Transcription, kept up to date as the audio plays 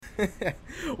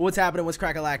What's happening? What's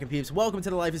crack-a-lackin' peeps? Welcome to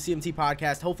the Life of CMT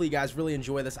podcast. Hopefully you guys really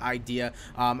enjoy this idea.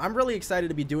 I'm really excited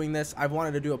to be doing this. I've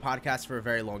wanted to do a podcast for a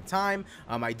very long time.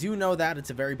 I do know that it's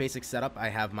a very basic setup. I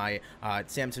have my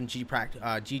Samsung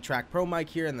G-Track Pro mic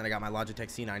here, and then I got my Logitech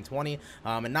C920,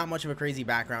 and not much of a crazy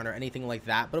background or anything like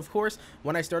that. But of course,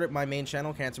 when I started my main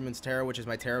channel, Cancerman's Tarot, which is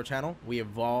my tarot channel, we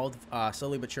evolved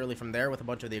slowly but surely from there with a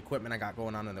bunch of the equipment I got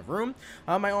going on in the room.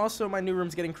 My new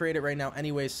room's getting created right now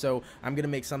anyways, so I'm going to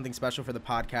make something special for the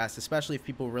podcast, especially if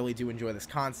people really do enjoy this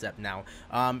concept. Now,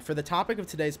 for the topic of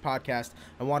today's podcast,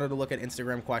 I wanted to look at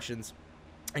Instagram questions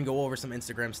and go over some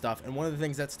Instagram stuff. And one of the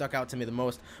things that stuck out to me the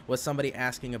most was somebody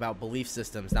asking about belief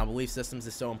systems. Now, belief systems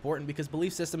is so important because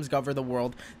belief systems govern the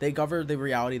world. They govern the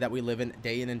reality that we live in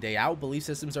and day out. Belief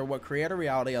systems are what create a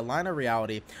reality, align a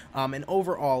reality, and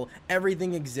overall,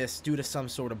 everything exists due to some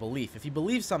sort of belief. If you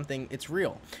believe something, it's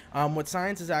real. What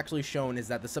science has actually shown is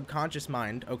that the subconscious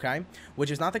mind, okay, which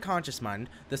is not the conscious mind,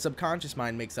 the subconscious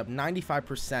mind makes up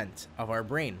 95% of our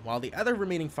brain, while the other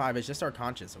remaining 5 is just our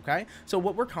conscious, okay? So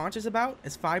what we're conscious about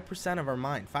is 5% of our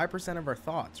mind, 5% of our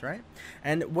thoughts, right?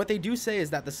 And what they do say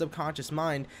is that the subconscious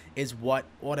mind is what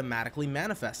automatically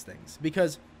manifests things,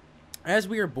 because as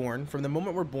we are born, from the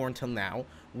moment we're born till now,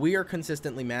 we are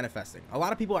consistently manifesting. A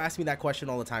lot of people ask me that question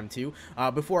all the time too.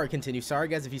 Before I continue, sorry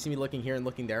guys if you see me looking here and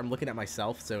looking there, I'm looking at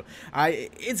myself, so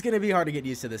it's gonna be hard to get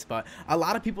used to this, but a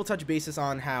lot of people touch bases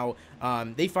on how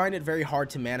they find it very hard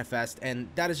to manifest, and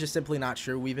that is just simply not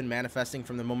true. We've been manifesting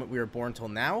from the moment we were born till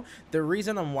now. The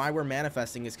reason on why we're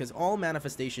manifesting is because all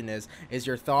manifestation is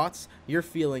your thoughts, your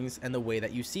feelings, and the way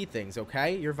that you see things,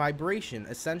 okay? Your vibration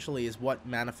essentially is what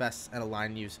manifests and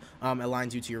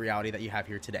aligns you to your reality that you have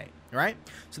here today, all right?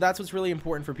 So that's what's really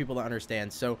important for people to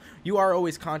understand. So you are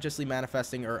always consciously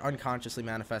manifesting or unconsciously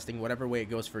manifesting, whatever way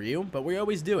it goes for you, but we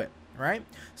always do it, right?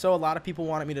 So a lot of people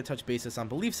wanted me to touch bases on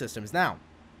belief systems. Now,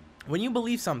 when you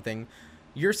believe something,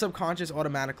 your subconscious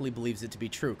automatically believes it to be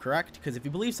true, correct? Because if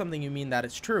you believe something, you mean that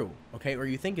it's true, okay? Or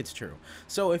you think it's true.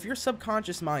 So if your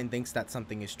subconscious mind thinks that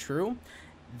something is true,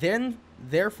 then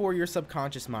therefore your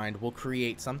subconscious mind will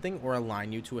create something or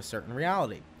align you to a certain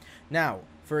reality. Now,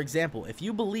 for example, if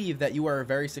you believe that you are a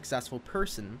very successful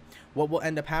person, what will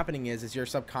end up happening is your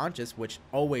subconscious,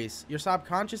 your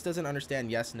subconscious doesn't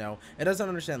understand yes, no. It doesn't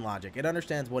understand logic. It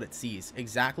understands what it sees,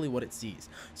 exactly what it sees.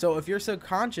 So if your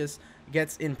subconscious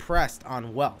gets impressed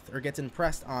on wealth or gets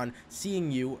impressed on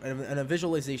seeing you in a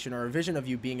visualization or a vision of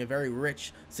you being a very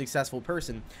rich, successful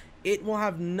person, it will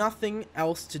have nothing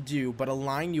else to do but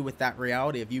align you with that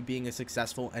reality of you being a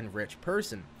successful and rich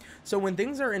person. So when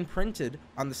things are imprinted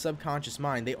on the subconscious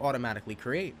mind, they automatically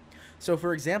create. So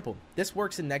for example, this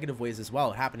works in negative ways as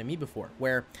well. It happened to me before,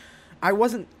 where I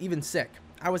wasn't even sick.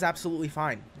 I was absolutely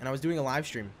fine, and I was doing a live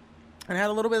stream, and I had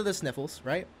a little bit of the sniffles,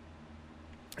 right?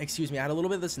 Excuse me, I had a little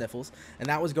bit of the sniffles, and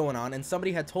that was going on, and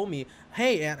somebody had told me,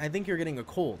 hey, Ant, I think you're getting a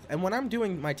cold. And when I'm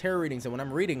doing my tarot readings and when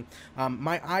I'm reading,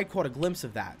 my eye caught a glimpse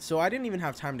of that. So I didn't even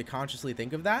have time to consciously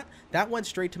think of that. That went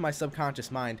straight to my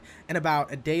subconscious mind, and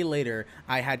about a day later,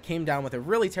 I came down with a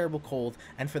really terrible cold,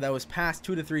 and for those past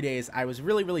 2 to 3 days, I was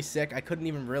really, really sick. I couldn't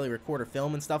even really record or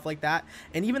film and stuff like that.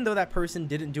 And even though that person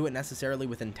didn't do it necessarily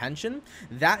with intention,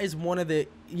 that is one of the,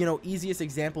 easiest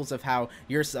examples of how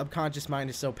your subconscious mind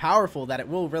is so powerful that it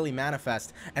will really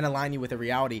manifest and align you with a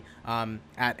reality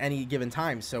at any given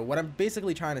time. So what I'm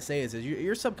basically trying to say is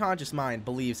your subconscious mind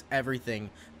believes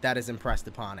everything that is impressed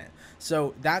upon it.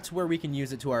 So that's where we can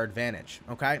use it to our advantage,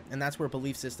 okay? And that's where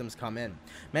belief systems come in.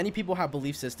 Many people have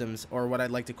belief systems, or what I'd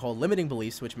like to call limiting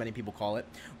beliefs, which many people call it,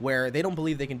 where they don't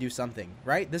believe they can do something,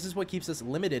 right? This is what keeps us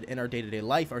limited in our day-to-day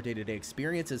life, our day-to-day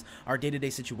experiences, our day-to-day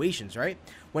situations, right?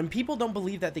 When people don't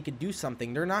believe that they can do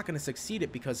something, they're not going to succeed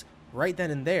it, because right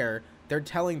then and there, they're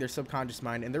telling their subconscious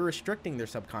mind and they're restricting their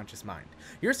subconscious mind.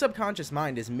 Your subconscious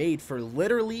mind is made for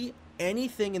literally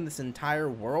anything in this entire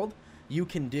world you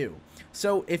can do.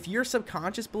 So if your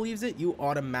subconscious believes it, you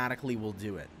automatically will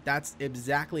do it. That's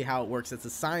exactly how it works. That's the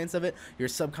science of it. Your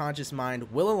subconscious mind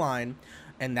will align,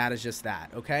 and that is just that,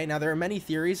 okay? Now, there are many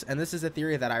theories, and this is a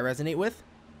theory that I resonate with,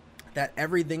 that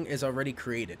everything is already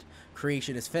created.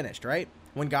 Creation is finished, right?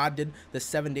 When God did the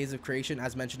 7 days of creation,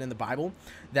 as mentioned in the Bible,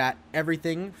 that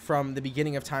everything from the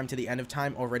beginning of time to the end of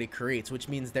time already creates, which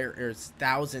means there is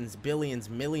thousands, billions,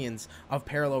 millions of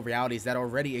parallel realities that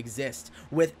already exist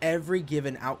with every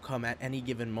given outcome at any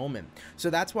given moment. So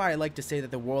that's why I like to say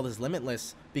that the world is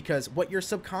limitless, because what your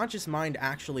subconscious mind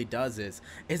actually does is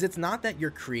it's not that you're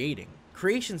creating.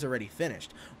 Creation's already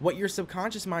finished. What your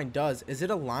subconscious mind does is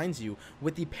it aligns you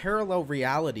with the parallel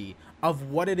reality of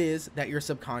what it is that your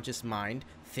subconscious mind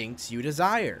thinks you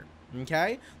desire.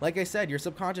 Okay? Like I said, your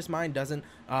subconscious mind doesn't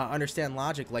understand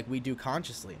logic like we do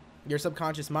consciously. Your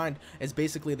subconscious mind is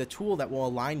basically the tool that will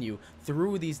align you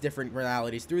through these different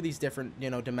realities, through these different,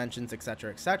 dimensions,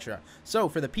 etc., etc. So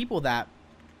for the people that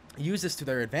use this to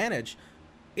their advantage,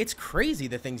 it's crazy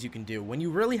the things you can do when you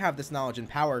really have this knowledge and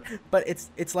power. But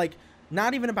it's like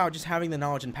not even about just having the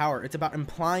knowledge and power. It's about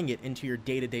applying it into your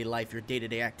day-to-day life, your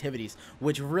day-to-day activities,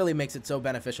 which really makes it so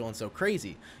beneficial and so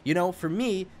crazy. For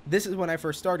me, this is when I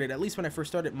first started, at least when I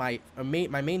first started my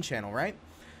main channel, right?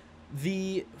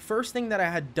 The first thing that I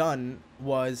had done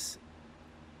was,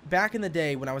 back in the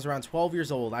day when I was around 12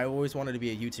 years old, I always wanted to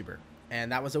be a YouTuber.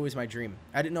 And that was always my dream.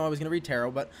 I didn't know I was going to read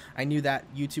tarot, but I knew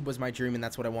that YouTube was my dream and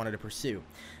that's what I wanted to pursue.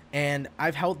 And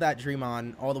I've held that dream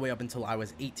on all the way up until I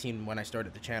was 18 when I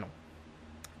started the channel.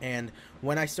 And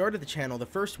when I started the channel, the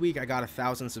first week I got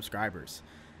 1,000 subscribers.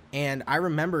 And I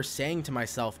remember saying to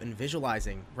myself and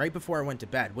visualizing right before I went to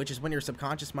bed, which is when your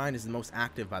subconscious mind is the most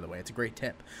active, by the way. It's a great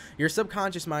tip. Your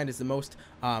subconscious mind is the most,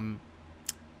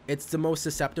 it's the most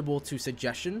susceptible to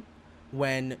suggestion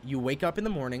when you wake up in the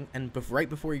morning and right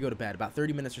before you go to bed, about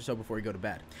 30 minutes or so before you go to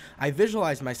bed. I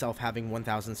visualized myself having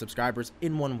 1,000 subscribers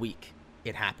in 1 week.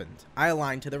 It happened. I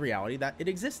aligned to the reality that it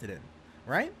existed in,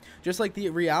 right? Just like the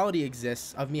reality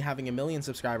exists of me having 1 million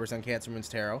subscribers on Cancer Moon's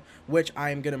Tarot, which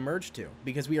I am going to merge to,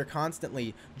 because we are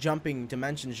constantly jumping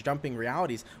dimensions, jumping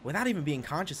realities without even being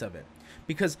conscious of it.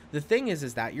 Because the thing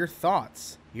is that your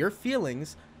thoughts, your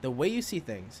feelings, the way you see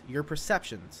things, your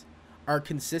perceptions are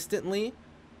consistently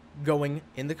going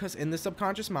in the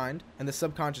subconscious mind, and the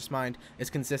subconscious mind is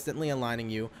consistently aligning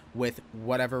you with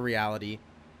whatever reality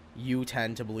you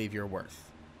tend to believe you're worth.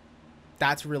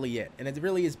 That's really it. And it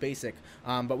really is basic,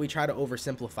 but we try to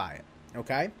oversimplify it.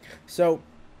 Okay? So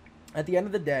at the end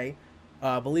of the day,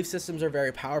 belief systems are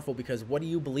very powerful, because what do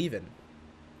you believe in?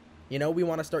 We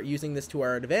want to start using this to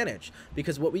our advantage,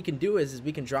 because what we can do is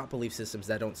we can drop belief systems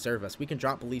that don't serve us. We can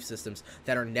drop belief systems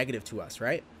that are negative to us,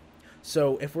 right?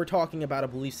 So if we're talking about a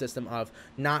belief system of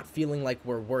not feeling like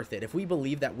we're worth it, if we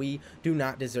believe that we do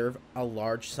not deserve a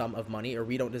large sum of money, or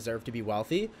we don't deserve to be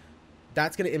wealthy,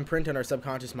 that's going to imprint on our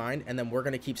subconscious mind, and then we're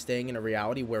going to keep staying in a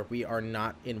reality where we are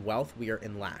not in wealth, we are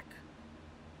in lack.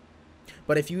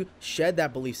 But if you shed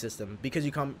that belief system, because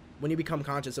when you become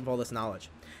conscious of all this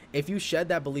knowledge, if you shed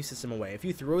that belief system away, if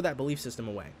you throw that belief system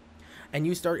away, and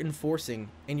you start enforcing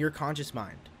in your conscious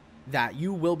mind that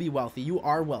you will be wealthy, you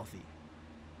are wealthy,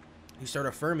 you start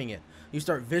affirming it, you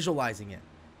start visualizing it,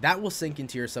 that will sink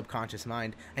into your subconscious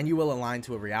mind, and you will align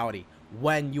to a reality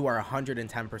when you are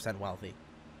 110% wealthy.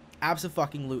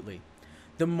 Abso-fucking-lutely.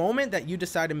 The moment that you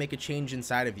decide to make a change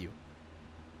inside of you,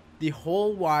 the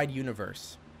whole wide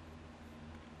universe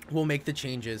will make the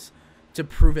changes to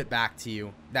prove it back to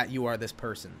you that you are this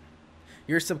person.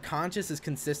 Your subconscious is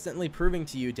consistently proving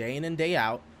to you day in and day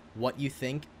out what you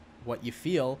think, what you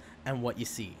feel, and what you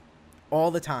see.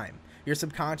 All the time. Your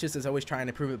subconscious is always trying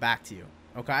to prove it back to you.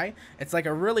 Okay? It's like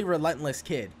a really relentless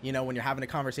kid. When you're having a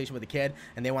conversation with a kid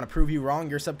and they want to prove you wrong,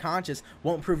 your subconscious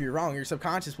won't prove you wrong. Your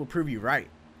subconscious will prove you right.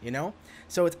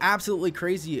 So it's absolutely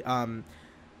crazy.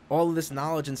 All of this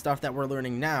knowledge and stuff that we're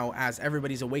learning now as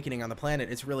everybody's awakening on the planet,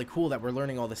 it's really cool that we're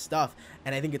learning all this stuff.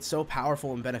 And I think it's so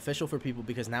powerful and beneficial for people,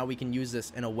 because now we can use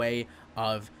this in a way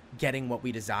of getting what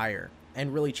we desire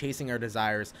and really chasing our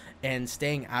desires and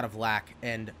staying out of lack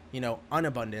and,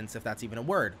 unabundance, if that's even a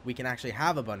word. We can actually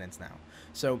have abundance now.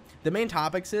 So the main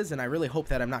topics is, and I really hope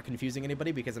that I'm not confusing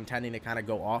anybody, because I'm tending to kind of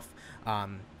go off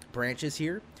branches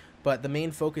here, but the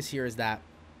main focus here is that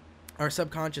our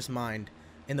subconscious mind,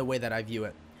 in the way that I view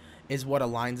it, is what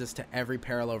aligns us to every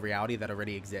parallel reality that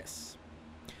already exists.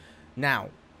 Now,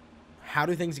 how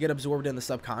do things get absorbed in the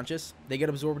subconscious? They get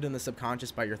absorbed in the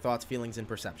subconscious by your thoughts, feelings, and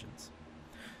perceptions.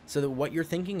 So that what you're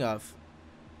thinking of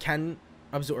can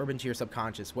absorb into your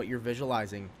subconscious. What you're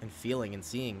visualizing and feeling and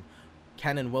seeing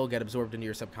can and will get absorbed into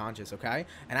your subconscious, okay?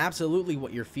 And absolutely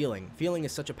what you're feeling. Feeling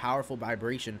is such a powerful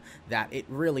vibration that it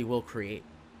really will create,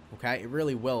 okay? It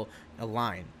really will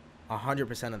align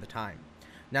 100% of the time.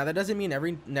 Now, that doesn't mean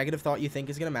every negative thought you think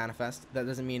is going to manifest. That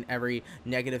doesn't mean every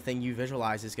negative thing you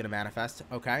visualize is going to manifest,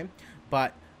 okay?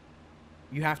 But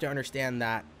you have to understand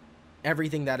that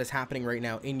everything that is happening right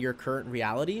now in your current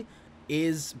reality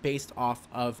is based off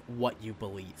of what you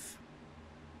believe.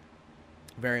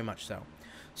 Very much so.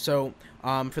 So,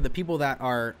 for the people that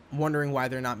are wondering why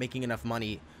they're not making enough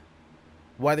money,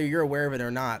 whether you're aware of it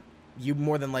or not, you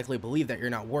more than likely believe that you're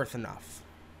not worth enough.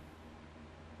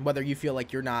 Whether you feel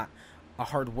like you're not a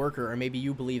hard worker, or maybe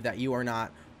you believe that you are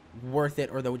not worth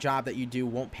it, or the job that you do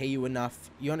won't pay you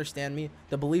enough. You understand me?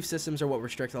 The belief systems are what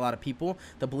restrict a lot of people.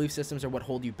 The belief systems are what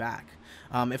hold you back.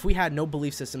 If we had no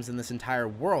belief systems in this entire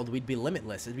world, we'd be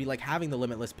limitless. It'd be like having the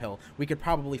limitless pill. We could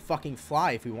probably fucking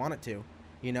fly if we wanted to.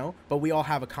 you know, but we all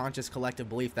have a conscious collective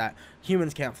belief that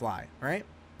humans can't fly, right?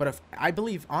 But if I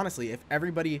believe, honestly, if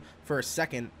everybody for a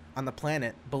second on the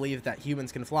planet believed that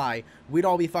humans can fly, we'd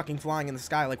all be fucking flying in the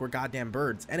sky like we're goddamn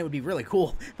birds, and it would be really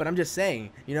cool. But I'm just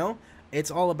saying, you know,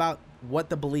 it's all about what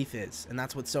the belief is, and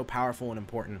that's what's so powerful and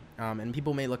important. And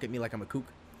people may look at me like I'm a kook,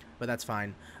 but that's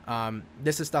fine.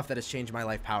 This is stuff that has changed my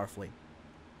life powerfully,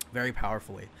 very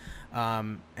powerfully.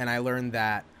 And I learned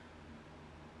that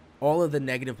all of the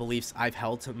negative beliefs I've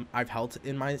held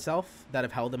in myself, that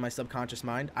I've held in my subconscious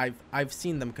mind, I've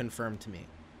seen them confirmed to me.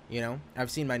 You know,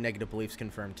 I've seen my negative beliefs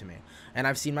confirmed to me, and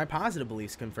I've seen my positive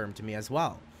beliefs confirmed to me as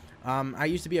well. I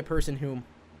used to be a person who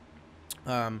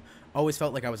always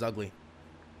felt like I was ugly.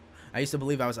 I used to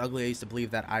believe I was ugly. I used to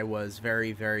believe that I was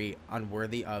very, very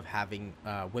unworthy of having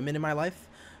women in my life.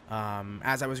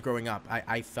 As I was growing up,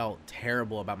 I felt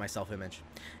terrible about my self-image,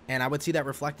 and I would see that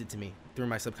reflected to me through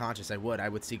my subconscious. I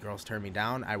would see girls turn me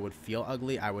down. I would feel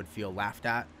ugly. I would feel laughed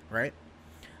at, right?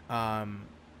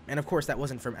 And of course that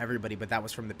wasn't from everybody, but that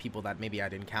was from the people that maybe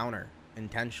I'd encounter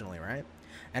intentionally, right?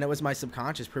 And it was my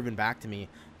subconscious proving back to me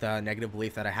the negative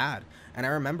belief that I had. And I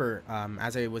remember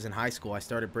as I was in high school, I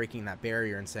started breaking that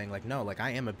barrier and saying, like, no, like,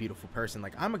 I am a beautiful person.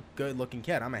 Like, I'm a good looking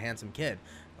kid. I'm a handsome kid.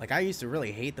 Like, I used to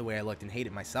really hate the way I looked and hate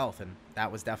it myself. And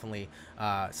that was definitely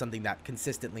something that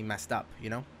consistently messed up, you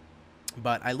know?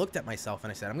 But I looked at myself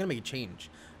and I said, I'm going to make a change.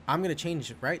 I'm going to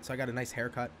change, right? So I got a nice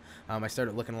haircut. I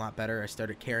started looking a lot better. I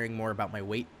started caring more about my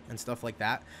weight and stuff like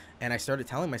that. And I started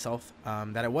telling myself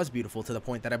that I was beautiful to the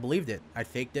point that I believed it. I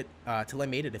faked it till I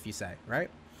made it, if you say, right?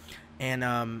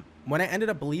 And when I ended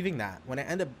up believing that, when I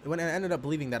ended up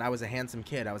believing that I was a handsome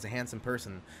kid, I was a handsome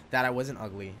person, that I wasn't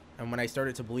ugly, and when I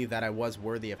started to believe that I was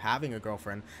worthy of having a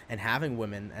girlfriend and having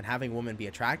women be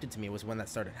attracted to me, was when that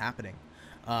started happening.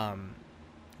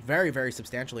 Very, very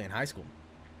substantially in high school.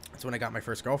 That's when I got my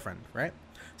first girlfriend, right?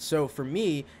 So for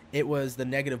me, it was the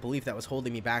negative belief that was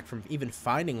holding me back from even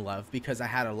finding love, because I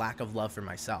had a lack of love for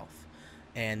myself.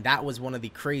 And that was one of the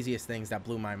craziest things that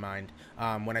blew my mind.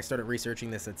 When I started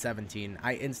researching this at 17,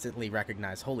 I instantly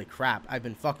recognized, holy crap, I've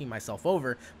been fucking myself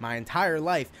over my entire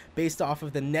life based off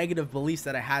of the negative beliefs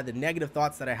that I had, the negative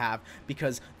thoughts that I have,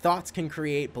 because thoughts can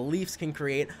create, beliefs can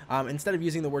create. Instead of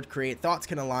using the word create, thoughts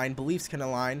can align, beliefs can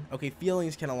align, okay,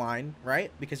 feelings can align,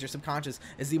 right? Because your subconscious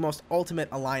is the most ultimate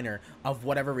aligner of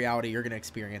whatever reality you're going to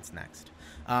experience next.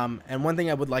 And one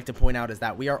thing I would like to point out is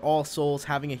that we are all souls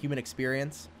having a human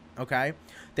experience. Okay,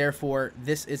 therefore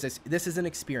this is an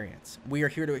experience. We are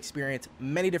here to experience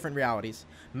many different realities,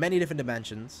 many different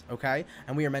dimensions, okay?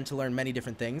 And we are meant to learn many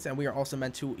different things, and we are also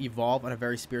meant to evolve on a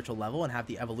very spiritual level and have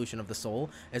the evolution of the soul,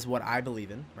 is what I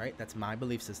believe in, right? That's my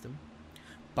belief system.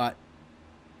 But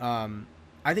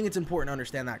I think it's important to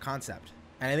understand that concept.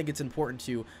 And I think it's important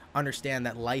to understand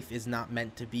that life is not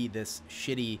meant to be this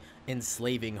shitty,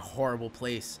 enslaving, horrible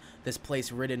place, this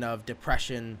place ridden of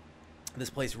depression, this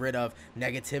place rid of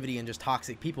negativity and just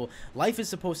toxic people. Life is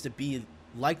supposed to be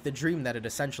like the dream that it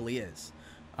essentially is.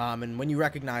 And when you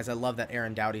recognize, I love that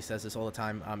Aaron Doughty says this all the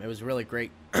time. It was a really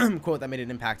great quote that made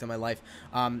an impact on my life.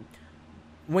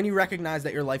 When you recognize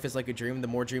that your life is like a dream, the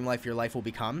more dream life your life will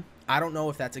become. I don't know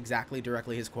if that's exactly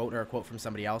directly his quote or a quote from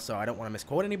somebody else, so I don't want to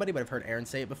misquote anybody, but I've heard Aaron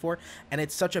say it before. And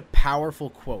it's such a powerful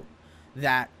quote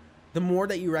that the more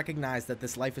that you recognize that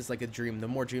this life is like a dream, the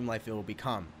more dream life it will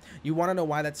become. You want to know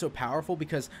why that's so powerful?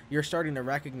 Because you're starting to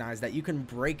recognize that you can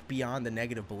break beyond the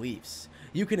negative beliefs.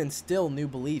 You can instill new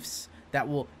beliefs that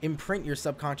will imprint your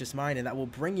subconscious mind and that will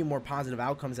bring you more positive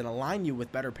outcomes and align you with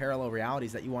better parallel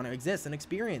realities that you want to exist and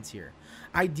experience here.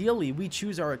 Ideally, we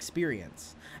choose our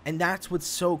experience. And that's what's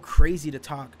so crazy to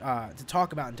talk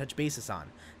about and touch basis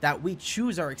on. That we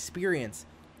choose our experience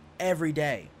every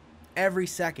day, every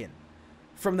second.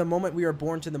 From the moment we are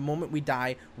born to the moment we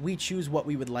die, we choose what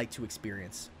we would like to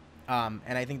experience. And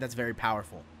I think that's very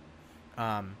powerful.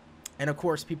 And of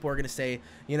course, people are going to say,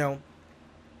 you know,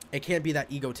 it can't be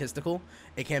that egotistical.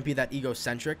 It can't be that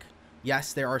egocentric.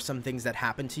 Yes, there are some things that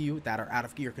happen to you that are out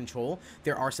of your control.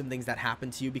 There are some things that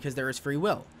happen to you because there is free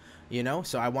will, you know?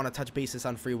 So I want to touch basis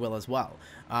on free will as well.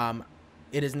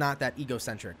 It is not that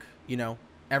egocentric, you know?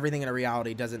 Everything in a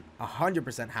reality doesn't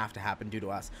 100% have to happen due to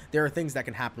us. There are things that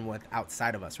can happen with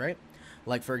outside of us, right?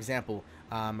 Like, for example,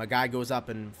 a guy goes up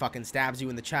and fucking stabs you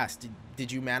in the chest.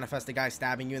 Did you manifest a guy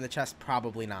stabbing you in the chest?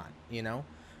 Probably not, you know?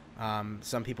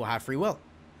 Some people have free will.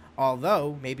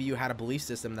 Although, maybe you had a belief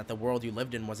system that the world you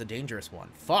lived in was a dangerous one.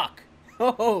 Fuck!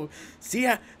 Oh, see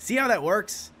how that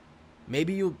works?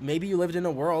 Maybe you lived in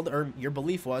a world, or your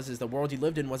belief is the world you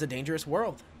lived in was a dangerous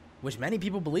world, which many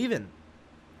people believe in,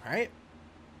 right?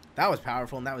 That was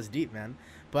powerful and that was deep, man.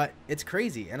 But it's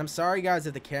crazy. And I'm sorry, guys,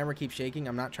 if the camera keeps shaking.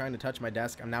 I'm not trying to touch my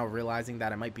desk. I'm now realizing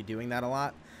that I might be doing that a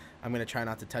lot. I'm going to try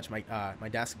not to touch my my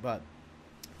desk. But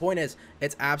point is,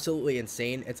 it's absolutely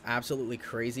insane. It's absolutely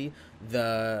crazy.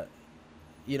 When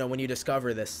you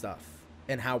discover this stuff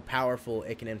and how powerful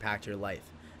it can impact your life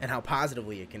and how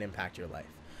positively it can impact your life.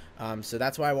 So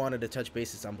that's why I wanted to touch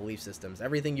bases on belief systems.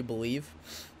 Everything you believe,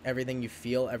 everything you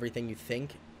feel, everything you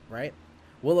think, right,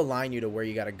 will align you to where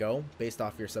you got to go based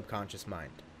off your subconscious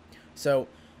mind. So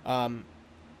a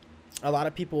lot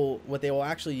of people, what they will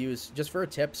actually use, just for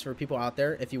tips for people out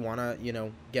there, if you want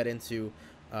to, get into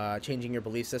changing your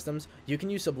belief systems, you can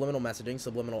use subliminal messaging,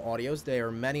 subliminal audios. There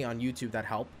are many on YouTube that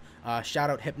help. Shout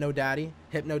out Hypno Daddy.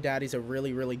 Hypno Daddy's a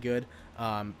really, really good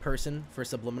person for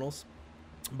subliminals.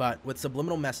 But what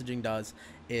subliminal messaging does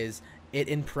is it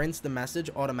imprints the message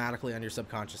automatically on your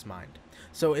subconscious mind.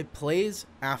 So it plays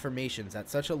affirmations at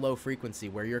such a low frequency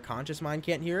where your conscious mind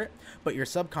can't hear it, but your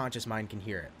subconscious mind can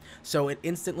hear it. So it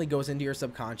instantly goes into your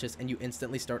subconscious and you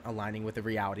instantly start aligning with the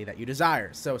reality that you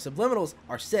desire. So subliminals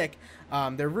are sick.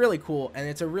 They're really cool, and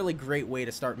it's a really great way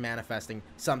to start manifesting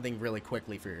something really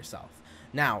quickly for yourself.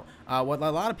 Now, what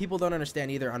a lot of people don't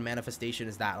understand either on manifestation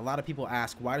is that a lot of people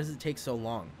ask, why does it take so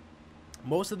long?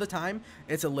 Most of the time,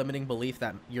 it's a limiting belief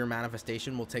that your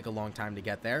manifestation will take a long time to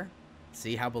get there.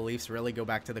 See how beliefs really go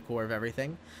back to the core of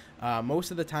everything? Most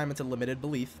of the time, it's a limited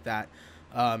belief that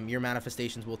your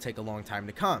manifestations will take a long time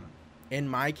to come. In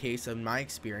my case, in my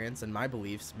experience and my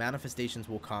beliefs, manifestations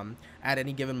will come at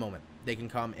any given moment. They can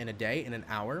come in a day, in an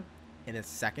hour, in a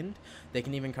second. They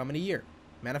can even come in a year.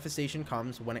 Manifestation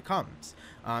comes when it comes.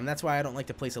 That's why I don't like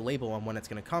to place a label on when it's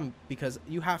going to come, because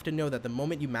you have to know that the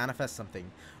moment you manifest something,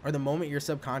 or the moment your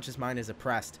subconscious mind is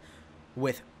oppressed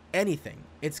with anything,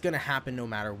 it's going to happen no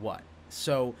matter what.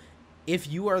 So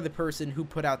if you are the person who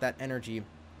put out that energy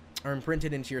or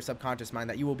imprinted into your subconscious mind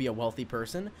that you will be a wealthy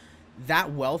person,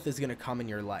 that wealth is going to come in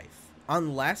your life.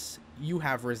 Unless you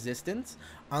have resistance,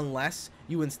 unless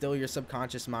you instill your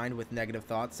subconscious mind with negative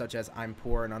thoughts such as I'm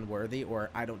poor and unworthy or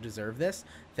I don't deserve this,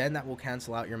 then that will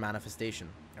cancel out your manifestation,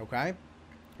 okay?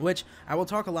 Which I will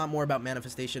talk a lot more about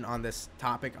manifestation on this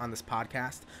topic on this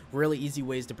podcast. Really easy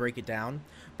ways to break it down.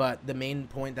 But the main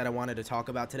point that I wanted to talk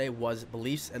about today was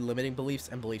beliefs and limiting beliefs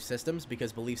and belief systems,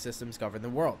 because belief systems govern the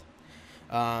world.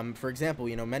 For example,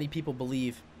 many people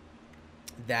believe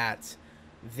that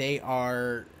they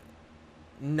are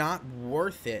not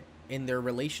worth it in their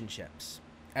relationships.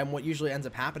 And what usually ends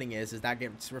up happening is that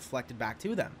gets reflected back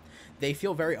to them. They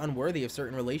feel very unworthy of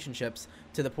certain relationships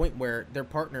to the point where their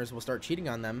partners will start cheating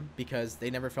on them because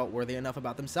they never felt worthy enough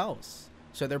about themselves.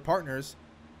 So their partners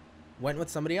went with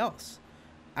somebody else.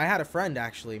 I had a friend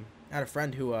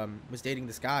who was dating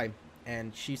this guy,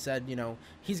 and she said,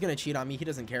 he's going to cheat on me. He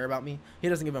doesn't care about me. He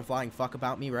doesn't give a flying fuck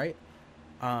about me, right?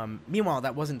 Meanwhile,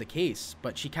 that wasn't the case,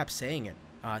 but she kept saying it.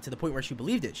 To the point where she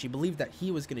believed it. She believed that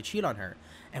he was going to cheat on her.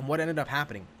 And what ended up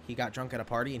happening? He got drunk at a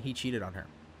party and he cheated on her.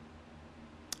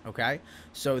 Okay?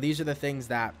 So these are the things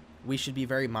that we should be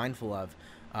very mindful of.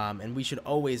 And we should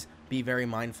always be very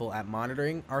mindful at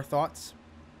monitoring our thoughts.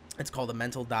 It's called a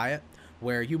mental diet,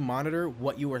 where you monitor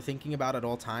what you are thinking about at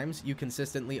all times. You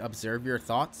consistently observe your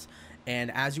thoughts.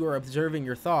 And as you are observing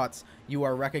your thoughts, you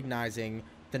are recognizing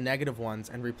the negative ones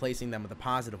and replacing them with a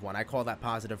positive one. I call that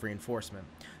positive reinforcement.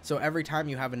 So every time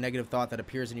you have a negative thought that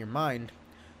appears in your mind,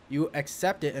 you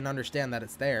accept it and understand that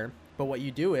it's there. But what you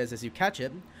do is you catch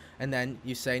it and then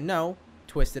you say no,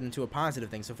 twist it into a positive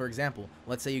thing. So for example,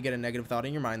 let's say you get a negative thought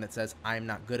in your mind that says, I'm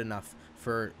not good enough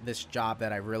for this job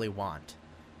that I really want.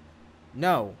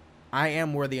 No, I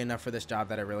am worthy enough for this job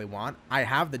that I really want. I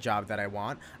have the job that I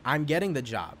want. I'm getting the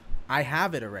job. I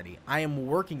have it already. I am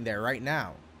working there right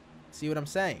now. See what I'm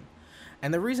saying?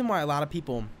 And the reason why a lot of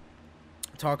people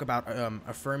talk about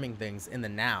affirming things in the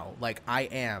now, like I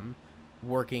am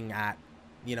working at,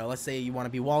 let's say you want to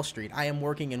be Wall Street. I am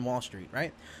working in Wall Street,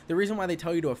 right? The reason why they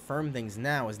tell you to affirm things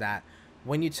now is that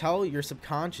when you tell your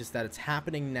subconscious that it's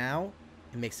happening now,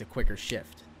 it makes a quicker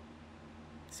shift.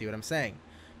 See what I'm saying?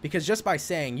 Because just by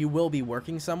saying you will be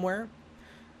working somewhere,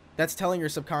 that's telling your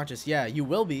subconscious, yeah, you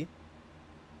will be.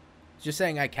 Just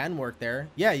saying I can work there.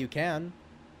 Yeah, you can.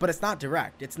 But it's not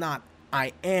direct. It's not,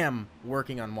 I am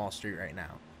working on Wall Street right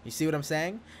now. You see what I'm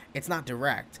saying? It's not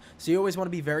direct. So you always want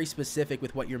to be very specific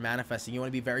with what you're manifesting. You want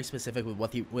to be very specific with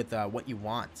what you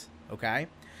want, okay?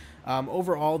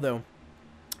 Overall, though,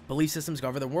 belief systems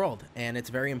govern the world, and it's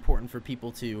very important for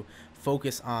people to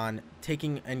focus on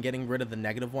taking and getting rid of the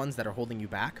negative ones that are holding you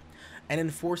back and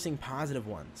enforcing positive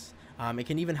ones. It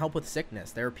can even help with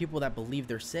sickness. There are people that believe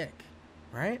they're sick,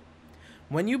 right?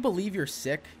 When you believe you're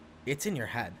sick, it's in your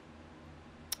head.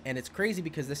 And it's crazy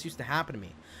because this used to happen to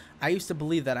me. I used to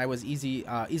believe that I was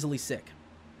easily sick.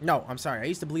 No, I'm sorry. I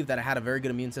used to believe that I had a very good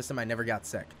immune system. I never got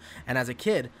sick. And as a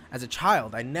kid, as a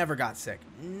child, I never got sick.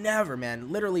 Never,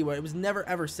 man. Literally, it was never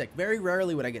ever sick. Very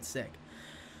rarely would I get sick.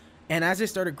 And as I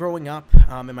started growing up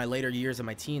in my later years of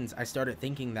my teens, I started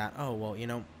thinking that, oh, well, you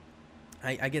know,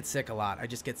 I get sick a lot. I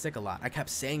just get sick a lot. I kept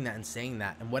saying that and saying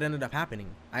that. And what ended up happening?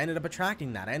 I ended up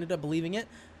attracting that. I ended up believing it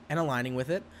and aligning with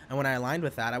it. And when I aligned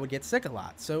with that, I would get sick a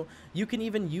lot. So you can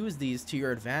even use these to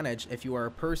your advantage. If you are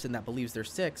a person that believes they're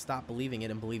sick, stop believing it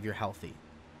and believe you're healthy.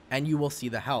 And you will see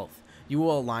the health. You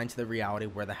will align to the reality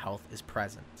where the health is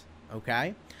present.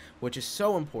 Okay? Which is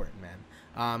so important, man.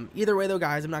 Either way, though,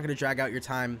 guys, I'm not going to drag out your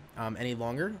time any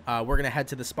longer. We're going to head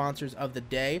to the sponsors of the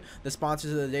day. The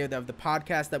sponsors of the day of the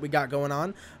podcast that we got going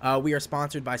on. We are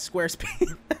sponsored by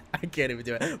Squarespace. I can't even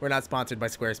do it. We're not sponsored by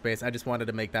Squarespace. I just wanted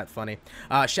to make that funny.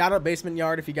 Shout out Basement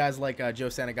Yard if you guys like Joe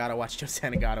Santagato. Watch Joe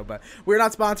Santagato. But we're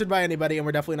not sponsored by anybody, and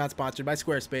we're definitely not sponsored by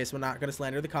Squarespace. We're not going to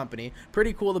slander the company.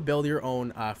 Pretty cool to build your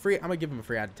own free. I'm going to give them a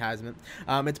free advertisement.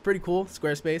 It's pretty cool.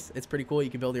 Squarespace. It's pretty cool. You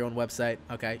can build your own website.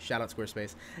 Okay. Shout out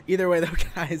Squarespace. Either way, though,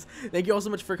 guys, thank you all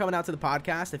so much for coming out to the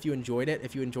podcast. If you enjoyed it,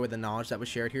 if you enjoyed the knowledge that was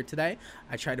shared here today,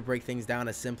 I tried to break things down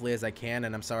as simply as I can,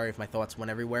 and I'm sorry if my thoughts went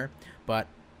everywhere, but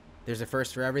there's a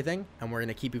first for everything, and we're going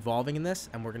to keep evolving in this,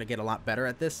 and we're going to get a lot better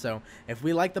at this. So if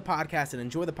we like the podcast and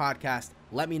enjoy the podcast,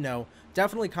 let me know.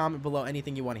 Definitely comment below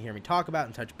anything you want to hear me talk about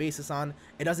and touch bases on.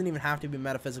 It doesn't even have to be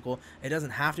metaphysical. It doesn't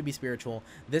have to be spiritual.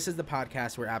 This is the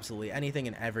podcast where absolutely anything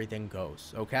and everything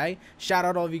goes, okay? Shout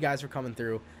out all of you guys for coming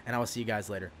through, and I will see you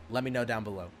guys later. Let me know down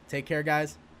below. Take care,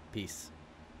 guys. Peace.